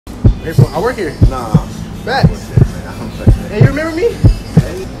Hey, so I work here. Nah. Facts. Hey, you remember me?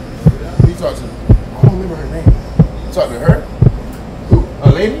 Who you talk to? I don't remember her name. You talk to her? Who? A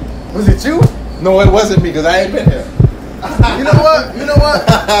lady? Was it you? No, it wasn't me because I ain't been here. You know what? You know what?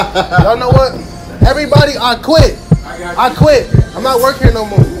 Y'all know what? Everybody, I quit. I quit. I'm not working here no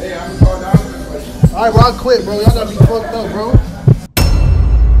more. Hey, I'm gonna call down to this place. Alright, bro, I quit, bro. Y'all gotta be fucked up, bro.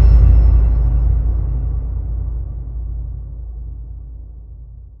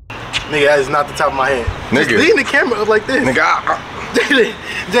 Nigga, that is not the top of my head. Nigga. Just lean the camera up like this. Nigga,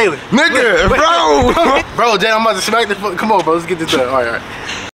 Jalen. nigga, bro. Bro, Jalen, I'm about to smack the fuck. Come on, bro. Let's get this done. Alright, alright.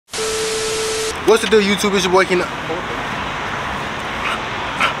 What's the deal, YouTube? It's your boy Keenan.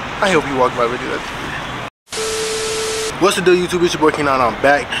 I hope you walk by with you. What's the deal, YouTube? It's your boy Keenan. I'm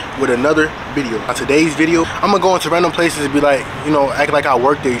back with another video. On today's video, I'm gonna go into random places and be like, you know, act like I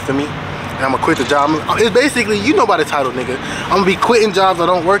work there, you feel me? And I'm gonna quit the job. It's basically, you know by the title, nigga. I'm gonna be quitting jobs I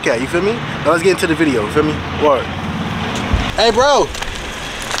don't work at, you feel me? Now let's get into the video, you feel me? What? Hey, bro.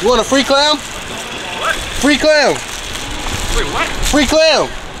 You want a free clam? What? Free clam. Wait, what? Free clam.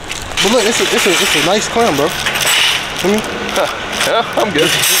 But look, it's a nice clam, bro. Feel me? Yeah, I'm good.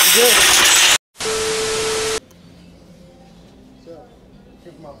 Good.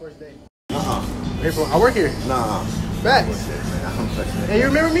 Here for my first day. Here for, I work here. Nah. Facts. Hey, you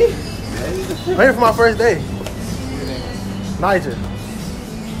remember me? I'm here for my first day. Nigel.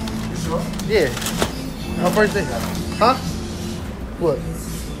 You sure? Yeah. My first day. Huh? What?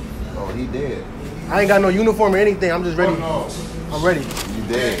 Oh, he dead. I ain't got no uniform or anything. I'm just ready. Oh, I'm ready. no. You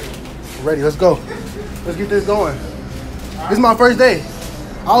dead. I'm ready. Let's go. Let's get this going. This is my first day.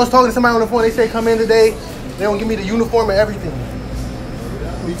 I was talking to somebody on the phone. They said come in today. They gonna give me the uniform and everything.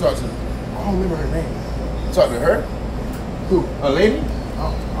 Who you talk to? I don't remember her name. You talk to her? Who? A lady? I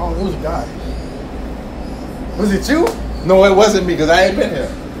don't, it was a guy. Was it you? No, it wasn't me because I ain't been here.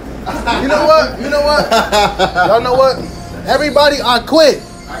 You know what? You know what? Y'all know what? Everybody, I quit.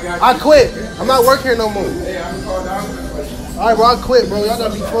 I quit. I'm not working here no more. Hey, I'm gonna call down to this place. Alright, bro, I quit, bro. Y'all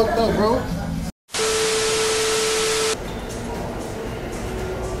gotta be fucked up, bro.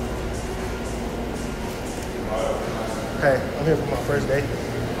 Hey, I'm here for my first day.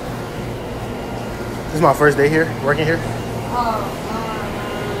 This is my first day here, working here.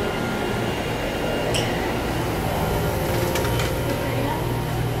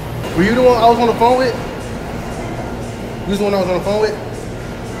 Were you the one I was on the phone with? You was the one I was on the phone with?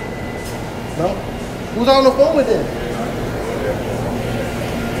 No? Who was I on the phone with then?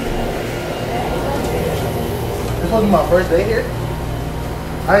 This wasn't my first day here?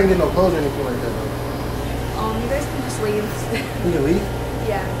 I didn't get no clothes or anything like that though. You guys can just leave. We can leave?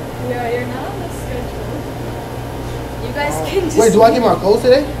 Yeah. You're not on the schedule. You guys can just Wait, do I get my clothes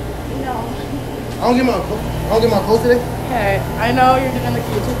today? No. I don't get my clothes today? Okay, I know you're doing like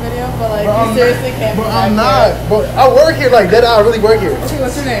a YouTube video, but like Bro, you seriously can't. But be I'm back not. But I work here like that. I really work here. here. Okay,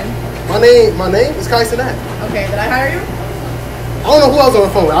 what's your name? My name is Kai Sinat. Okay, did I hire you? I don't know who I was on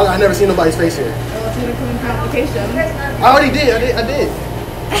the phone with. I never seen nobody's face here. I want you to come in for an application. I already did. I did.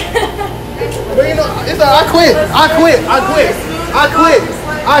 But you know, it's like I quit. I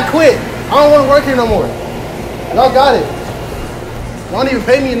don't want to work here no more. Y'all got it. Y'all don't even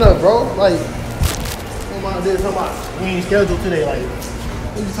pay me enough, bro. Like, somebody we ain't scheduled today. Like,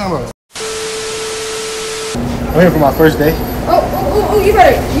 what you talking about? I'm here for my first day. Oh, you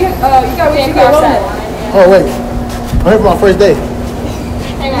better. You got what you got set. Oh wait, I'm here for my first day. Is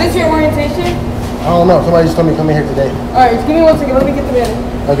this your orientation? I don't know. Somebody just told me to come in here today. Alright, just give me 1 second, let me get the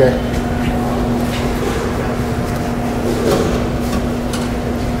man. Okay.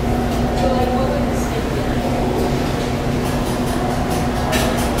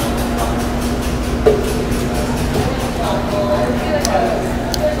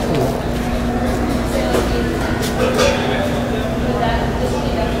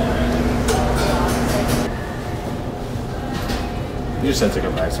 You just said to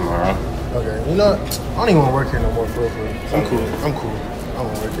come back tomorrow. Okay. You know what? I don't even want to work here no more, for real. I'm cool. I don't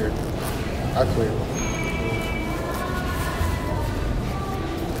want to work here. I quit.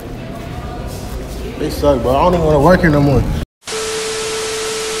 They suck, bro. I don't even want to work here no more.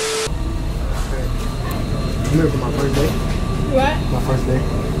 I'm here for my first day. What? My first day.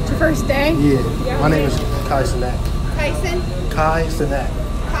 It's your first day? Yeah. My name is Kai Sinat. Tyson? Kai Sinat.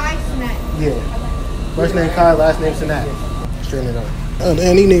 Kai Snett. Yeah. First name Kai, last name Sinat. Straighten it up. Oh,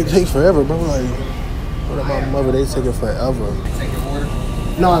 damn, these niggas take forever, bro. Like, what up, my mother? They taking forever.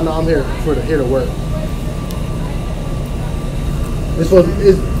 No, I'm here to work. It's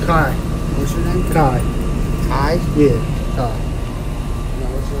Kai. What's your name? Kai. Kai? Yeah, Kai. Now,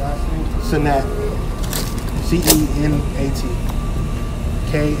 what's your last name? Sinat. C-E-N-A-T.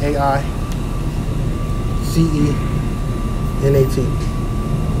 KAICENAT.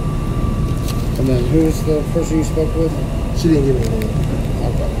 And then who's the person you spoke with? She didn't give me a name.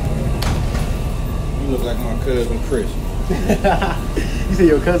 Okay. You look like my cousin Chris. You said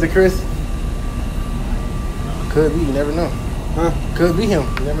your cousin Chris? Could be, you never know. Huh? Could be him,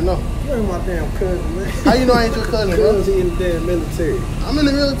 you never know. You ain't my damn cousin, man. How you know I ain't your cousin, bro? Cuz he in the damn military. I'm in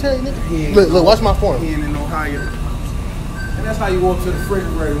the military, He nigga. ain't Look, watch my form. He ain't in Ohio. And that's how you walk to the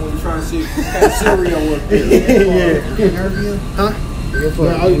refrigerator when you're trying to see if you got cereal up there. Yeah. Interview? Huh? You're for No,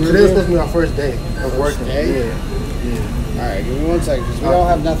 an today's interview? supposed to be our first day of working. day? Yeah. Alright, give me 1 second, because we don't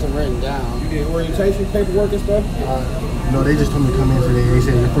have nothing written down. You did orientation paperwork and stuff? No, they just told me to come in today. They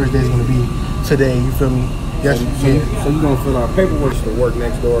said your first day is gonna be today. You feel me? Yes. So you gonna fill out paperwork to work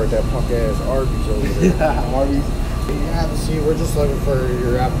next door at that punk ass Arby's over there. Yeah. Arby's. Yeah, see, we're just looking for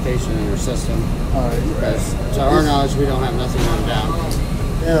your application in your system. Alright. Because to our knowledge, we don't have nothing written down.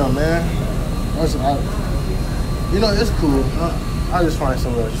 Yeah, man. You know, it's cool. I'll just find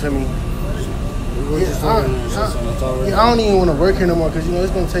somewhere else. You feel me? We're just looking in your system, that's all we're Yeah, I don't even want to work here no more because, you know,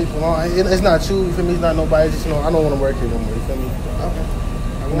 it's going to take long. It's not you feel me? It's not nobody. It's just, you know, I don't want to work here no more. You feel me? Okay.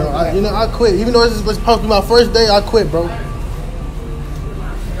 You know, I quit. Even though it's supposed to be my first day, I quit, bro.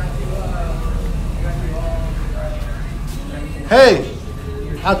 Hey,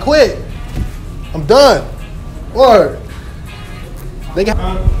 I quit. I'm done. Word.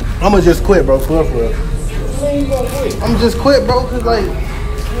 I'ma just quit, bro. For real. I'm just quit, bro. Cause like, I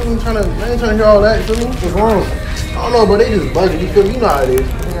ain't trying to hear all that. You feel me? What's wrong? I don't know, bro. They just bugging. You feel me? You know how it is.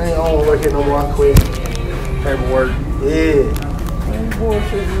 I don't want to work here no more. I quit. Paperwork. Yeah.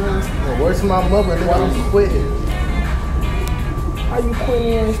 Bullshit, man. Where's my mother? Nigga, I'm quitting. How you quit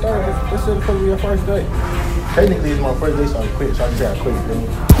and start? This is supposed to be your first day. Technically, it's my first day, so I quit. So I can say I quit. You feel me?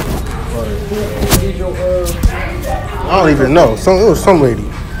 I don't even know. It was some lady.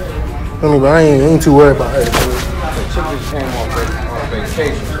 I mean, but I ain't too worried about her. The chick just came on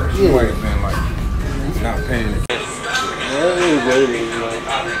vacation, so she might have been like not paying attention. Yeah, it is what it is, man.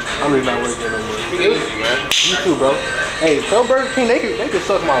 I'm just not working no more. You too, bro. Hey, tell Burger King they could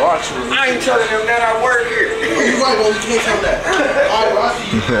suck my rocks. I ain't telling them that I work here. You right, bro. You can't tell that. All right, bro. I see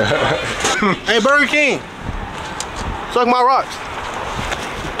you. Hey, Burger King, suck my rocks.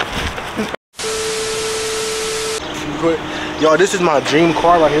 Yo, this is my dream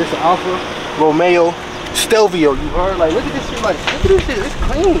car right here. It's an Alfa Romeo Stelvio. You heard? Like, look at this shit. Like, look at this shit. It's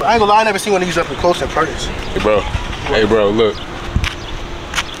clean. I ain't gonna lie. I never seen one of these up close and purchase. Hey, bro, look.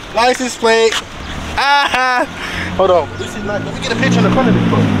 License plate. Ah, hold on. This is not. Let me get a picture in the front of this,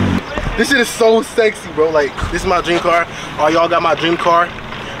 bro. This shit is so sexy, bro. Like, this is my dream car. All y'all got my dream car.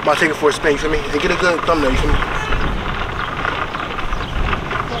 I'm about to take it for a spin. You feel me? And get a good thumbnail. You feel me?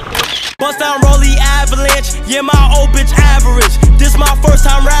 Bust down Rolly Avalanche, yeah, my old bitch average. This my first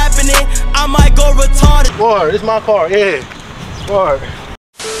time rapping it, I might go retarded. Word, this is my car, yeah. Word.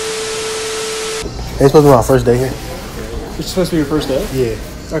 It's supposed to be my first day here. It's supposed to be your first day? Yeah.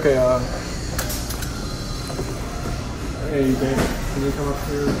 Okay, hey, babe, can you come up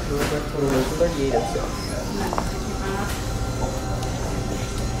here real quick?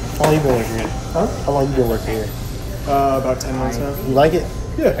 How long you been working here? Huh? How long you been working here? About 10 months now. You like it?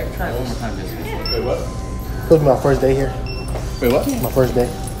 Yeah. Wait, what? It's supposed to be my first day here. Wait, what? My first day.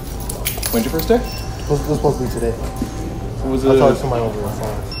 When's your first day? What's supposed to be today? What was I talked to the somebody over the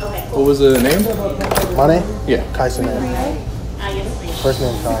phone. What was the name? My name? Yeah. Kaisen. First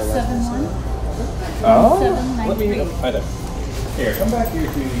name Kai, right? Oh. Let me find it. Here, come back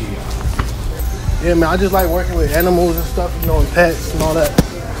here to the. Yeah, man, I just like working with animals and stuff, you know, and pets and all that.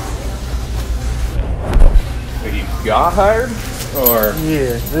 Wait, you got hired? Or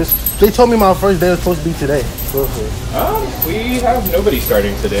Yeah, they told me my first day was supposed to be today. we have nobody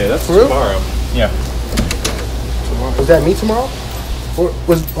starting today. That's For real? tomorrow. Yeah. Was that me tomorrow? Or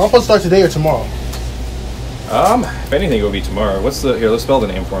I'm supposed to start today or tomorrow? If anything, it will be tomorrow. What's the here? Let's spell the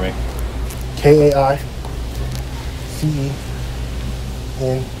name for me. KAICENAT.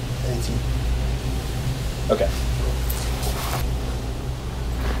 Okay.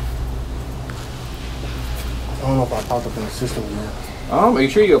 I don't know if I popped up in the system yet.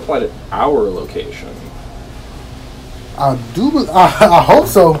 Make sure you apply to our location. I hope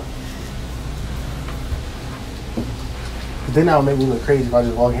so. But then that would make me look crazy if I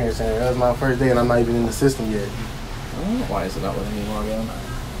just walk in here saying that was my first day and I'm not even in the system yet. Why is it not letting me log in?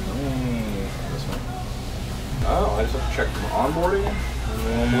 This one. Oh, I just have to check from onboarding,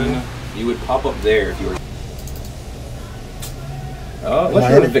 and then you would pop up there if you were. Unless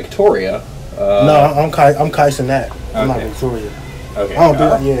you're in Victoria. No, I'm Kaisen. I'm not Okay. Victoria. Okay. I don't do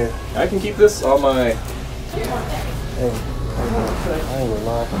that. Yeah. I can keep this on my. Hey, I ain't gonna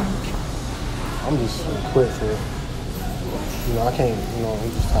lie. I'm just quit for it. You know, I can't, you know,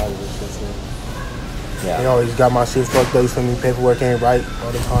 I'm just tired of this shit. So. Yeah. You know, always got my shit fucked up, you feel me? Paperwork ain't right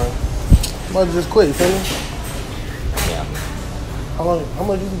all the time. I'm about to just quit, you feel me? Yeah. How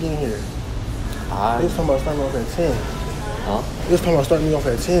much you been getting here? They was talking about starting me off at 10. Huh? They was talking about starting me off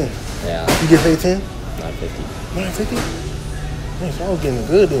at 10. Yeah. You get paid 10? 950. 950? Man, so I was getting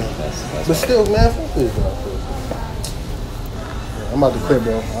good then. That's But still, man, fuck this, bro. Yeah, I'm about to quit,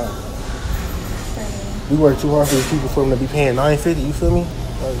 bro. We work too hard for these people for them to be paying $9.50. You feel me?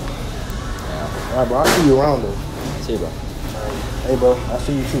 Like, yeah. All right, bro. I'll see you around though. See you, bro. Hey, bro. I'll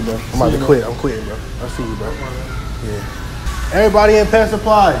see you too, bro. I'm about to quit. I'm quitting, bro. I'll see you, bro. Yeah. Everybody in pet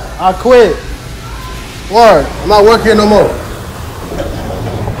supplies. I quit. Word. I'm not working here no more.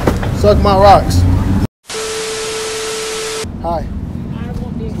 Suck my rocks. Hi.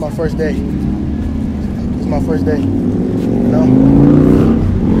 It's my first day. It's my first day. No.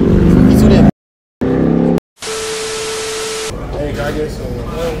 Hey, can I get some?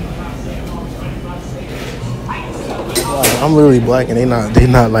 I'm literally black and they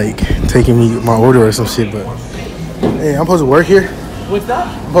not like taking me my order or some shit, but hey, I'm supposed to work here. What's that?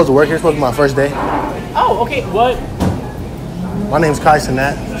 I'm supposed to work here. It's supposed to be my first day. Oh, okay. What? My name's Kai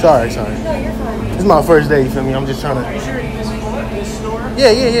Sinat. Sorry. No, you're fine. This is my first day, you feel me? I'm just trying to. Are you sure this store?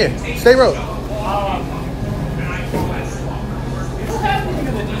 Yeah. Stay road. What's happening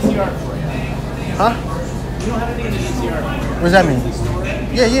in the DCR for you? Huh? You don't have anything in the DCR. What does that mean?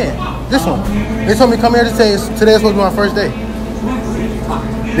 Yeah. This one. They told me to come here to say today is supposed to be my first day.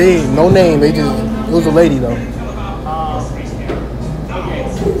 They no name. It was a lady though. Okay.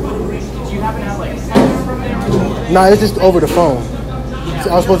 Did you happen to have like a phone from there or something? Nah, it's just over the phone.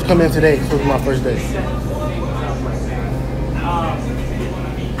 I was supposed to come in today. It's supposed to be my first day.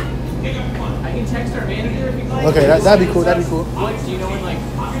 I can text our manager if you'd like. Okay, that'd be cool. That'd be cool. What do you know when like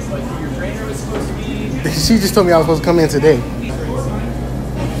your trainer was supposed to be? She just told me I was supposed to come in today.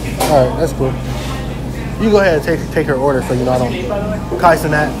 All right, that's cool. You can go ahead and take her order so you know I don't. Name, by the way? Kai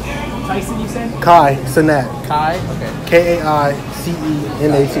Sinat. Tyson, you said? Kai Sinat. Kai. Okay.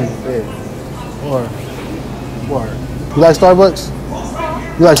 Kaicenat. Yeah. Or. You like Starbucks?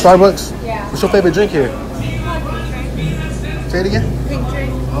 You like Starbucks? Yeah. What's your favorite drink here? Say it again. Pink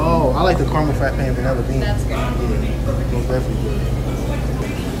drink. Oh, I like the caramel frappe and vanilla bean. That's good. Yeah, most definitely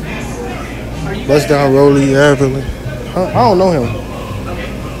good. Bust down Rolly Evelyn. Huh? I don't know him.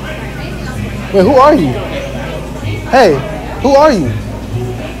 Wait, who are you? Hey, who are you?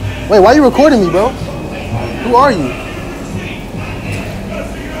 Wait, why are you recording me, bro? Who are you?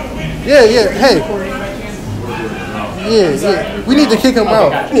 Yeah, hey. Yeah. We need to kick him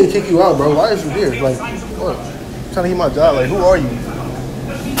out. We need to kick you out, bro. Why is you here? Like, what? I'm trying to get my job. Like, who are you?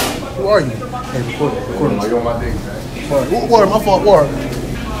 Who are you? Hey, record me. You're on my dick, man. Ward, my fault, Ward.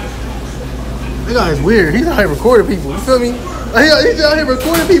 That guy is weird. He's out here recording people. You feel me? Like, he's out here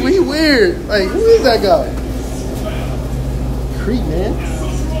recording people. He weird. Like, who is that guy? Creep, man.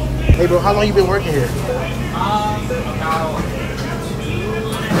 Hey, bro, how long you been working here? About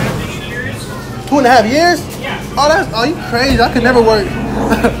 2.5 years? Yeah. Oh, you crazy. I could never work.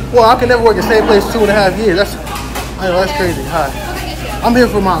 Well, I could never work the same place 2.5 years. I know, that's crazy. Hi. I'm here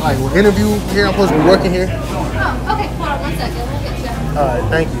for my interview here. I'm supposed to be working here. Oh, okay. Hold on 1 second. We'll get you. All right,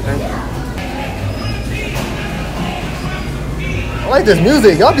 thank you. I like this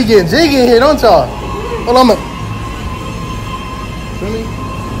music. Y'all be getting jiggy in here, don't y'all? Hold on, feel me?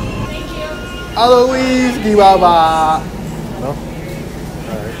 Thank you. Aloise, Gibaba. No?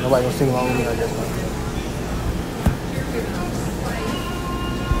 Alright, nobody gonna sing along with me, I guess.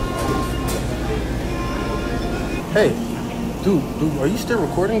 Hey, dude, are you still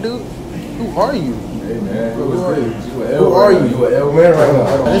recording, dude? Who are you? Hey, man. Who are you? Who are you? You an L man right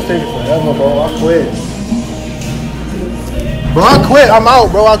now. This taking forever, bro. I quit. Bro, I quit. I'm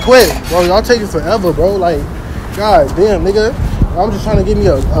out, bro. I quit. Bro, y'all taking forever, bro. Like, god damn, nigga. I'm just trying to give me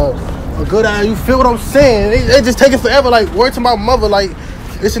a good eye. You feel what I'm saying? They just taking forever. Like, word to my mother, like,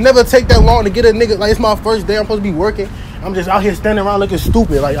 it should never take that long to get a nigga. Like, it's my first day. I'm supposed to be working. I'm just out here standing around looking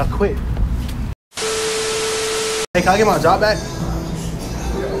stupid. Like, I quit. Hey, can I get my job back?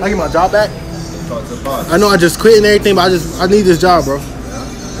 Can I get my job back? I know I just quit and everything, but I need this job, bro.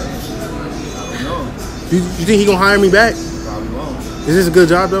 You think he gonna hire me back? Is this a good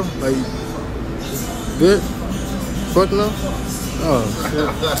job though? Like, good? Fuck no? Oh, shit.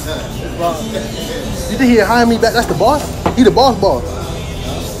 You think he'll hire me back? That's the boss? He the boss.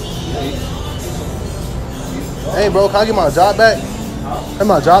 Hey, bro, can I get my job back? Get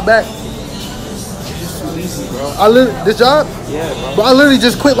my job back? easy, bro. This job? Yeah, bro. But I literally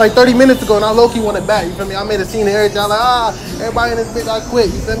just quit like 30 minutes ago and I low-key want it back. You feel me? I made a scene and everything. I'm like, everybody in this bitch, I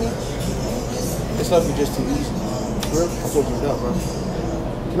quit. You feel me? This stuff is just too easy. Bro, I'm supposed to help, bro.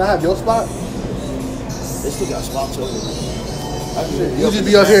 Can I have your spot? They still got spots over there. You just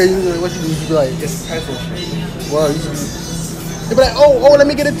be up here. What you do? You be like, It's pencil. well, you just be like, oh, let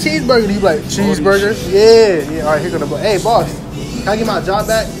me get a cheeseburger. You be like, cheeseburger? Yeah. All right, here gonna go. Hey, boss, can I get my job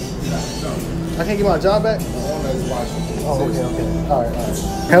back? I can't get my job back? Oh, okay. All right.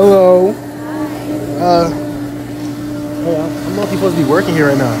 Hello. Hey, I'm not supposed to be working here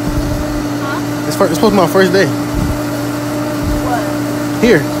right now. Huh? It's supposed to be my first day. What?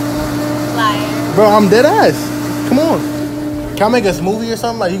 Here. Liar. Bro, I'm dead ass. Come on. Can I make a smoothie or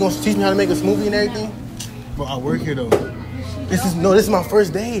something? Like, you gonna teach me how to make a smoothie and everything? Bro, I work here though. This is my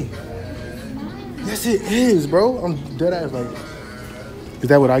first day. Yes, it is, bro. I'm dead ass. Like, is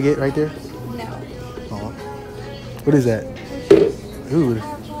that what I get right there? No. Oh. What is that? Ooh.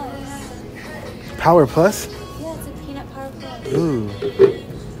 Power Plus? Yeah, it's a peanut Power Plus. Ooh.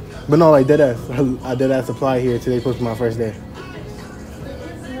 But no, like dead ass. I dead ass apply here today. Supposed to be my first day.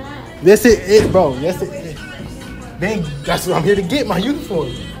 Yes, it is, bro. Yes, it is. Dang, that's what I'm here to get, my uniform.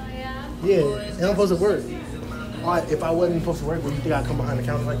 Oh, yeah? Yeah, and I'm supposed to work. All right, if I wasn't supposed to work, would you think I'd come behind the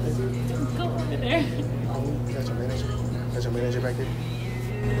counter like this? Go over there. That's your manager? That's your manager back there?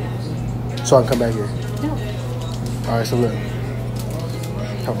 So I can come back here? No. All right, so look.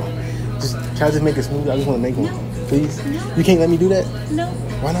 Come on. Can I just make a smoothie? I just want to make one. No. Please? No. You can't let me do that? No.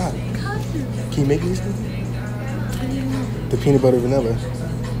 Why not? Because. Can you make me a smoothie? The peanut butter vanilla.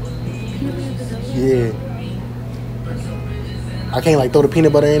 Yeah. I can't like throw the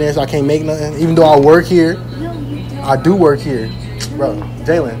peanut butter in there, so I can't make nothing. Even though I work here. No, you don't. I do work here. Bro,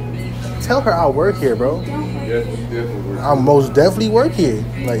 Jalen, tell her I work here, bro. I most definitely work here.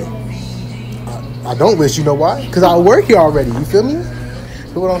 Like, I don't wish, you know why? Because I work here already. You feel me?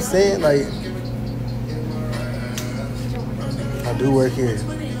 You know what I'm saying? Like, I do work here.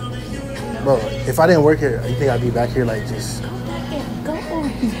 Bro, if I didn't work here, you think I'd be back here like just... Go over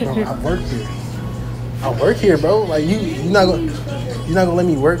Bro, I work here. I work here, bro. Like, you're not gonna let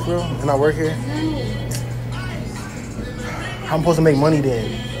me work, bro, and I work here? How I'm supposed to make money then?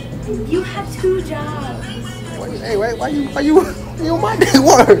 You have 2 jobs. Hey, why you on my day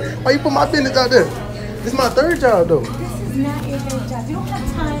work? Why you put my business out there? This is my 3rd job though. This is not your 3rd job. You don't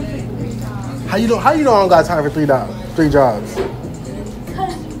have time for 3 jobs. How you know I don't got time for 3 jobs? Because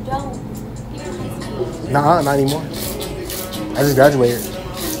you don't. Nah, not anymore. I just graduated.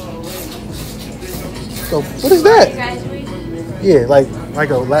 So what is that? Graduated? Yeah, like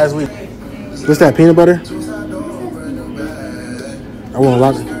last week. What's that, peanut butter? I want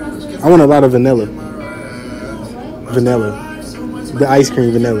a lot of vanilla. Vanilla. The ice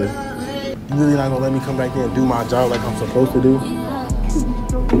cream vanilla. You really not gonna let me come back in and do my job like I'm supposed to do?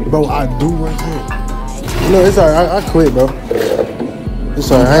 Bro, I do work here. No, it's alright. I quit, bro.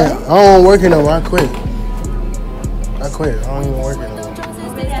 It's alright. I don't work here no more. I quit. I don't even work here no more.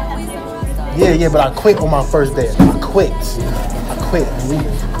 Yeah, but I quit on my first day. I quit. I'm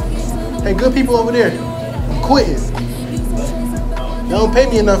leaving. Hey, good people over there. I'm quitting. They don't pay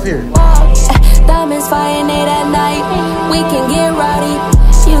me enough here. Diamonds fire late at night. We can get